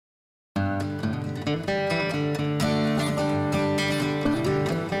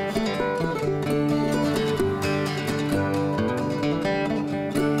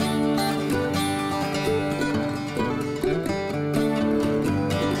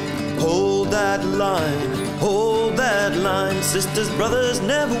that line, hold that line. Sisters, brothers,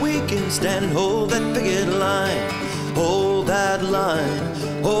 never weaken, stand and hold that picket line. Hold that line,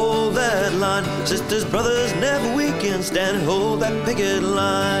 hold that line. Sisters, brothers, never weaken, stand and hold that picket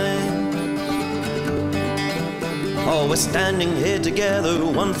line. Oh, we're standing here together,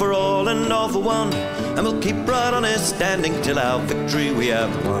 one for all and all for one, and we'll keep right on it, standing till our victory we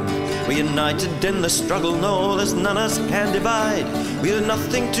have won. We're united in the struggle, no, there's none us can divide. We are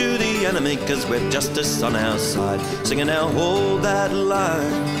nothing to the enemy, 'cause we've justice on our side. Singing now, hold that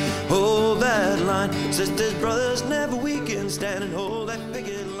line, hold that line. Sisters, brothers, never weaken, stand and hold that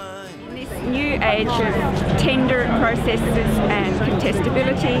picket line. This new age of tender processes and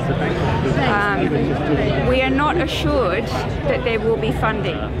contestability, we are not assured that there will be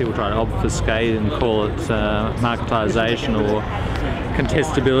funding. People try to obfuscate and call it marketisation or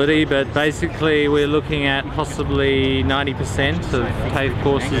contestability, but basically we're looking at possibly 90% of TAFE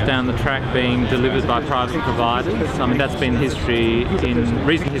courses down the track being delivered by private providers. I mean, that's been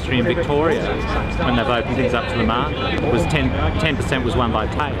recent history in Victoria when they've opened things up to the market. It was 10% was won by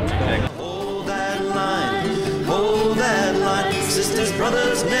TAFE. Hold that line, hold that line. Sisters,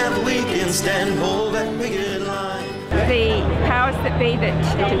 brothers, never weaken, stand, hold that picket line. The powers that be that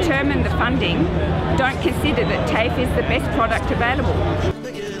determine the funding don't consider that TAFE is the best product available.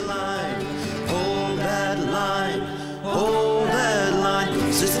 Picket line, hold that line, hold that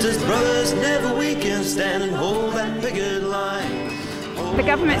line. Sisters, brothers, never weaken, stand and hold that picket line. The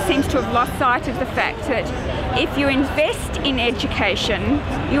government seems to have lost sight of the fact that if you invest in education,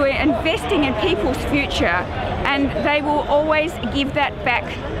 you are investing in people's future, and they will always give that back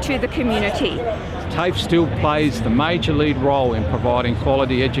to the community. TAFE still plays the major lead role in providing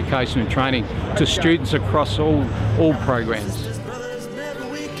quality education and training to students across all programs.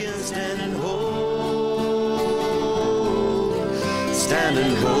 Stand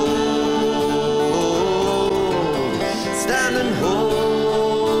and hold.